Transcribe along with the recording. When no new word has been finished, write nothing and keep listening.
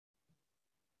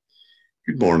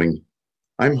Good morning.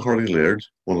 I'm Harley Laird,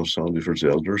 one of Sandyford's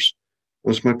elders,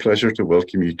 and it's my pleasure to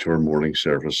welcome you to our morning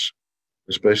service,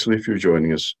 especially if you're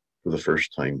joining us for the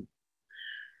first time.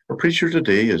 Our preacher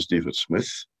today is David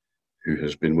Smith, who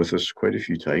has been with us quite a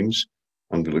few times,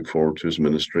 and we look forward to his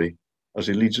ministry as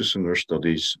he leads us in our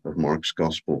studies of Mark's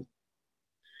Gospel.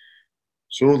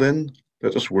 So then,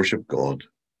 let us worship God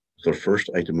with our first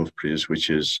item of praise,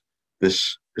 which is,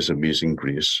 "This is amazing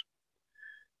grace."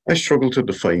 I struggle to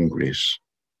define grace,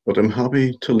 but I'm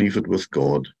happy to leave it with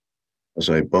God as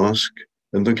I bask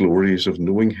in the glories of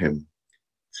knowing Him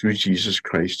through Jesus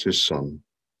Christ, His Son,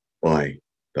 by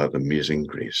that amazing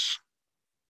grace.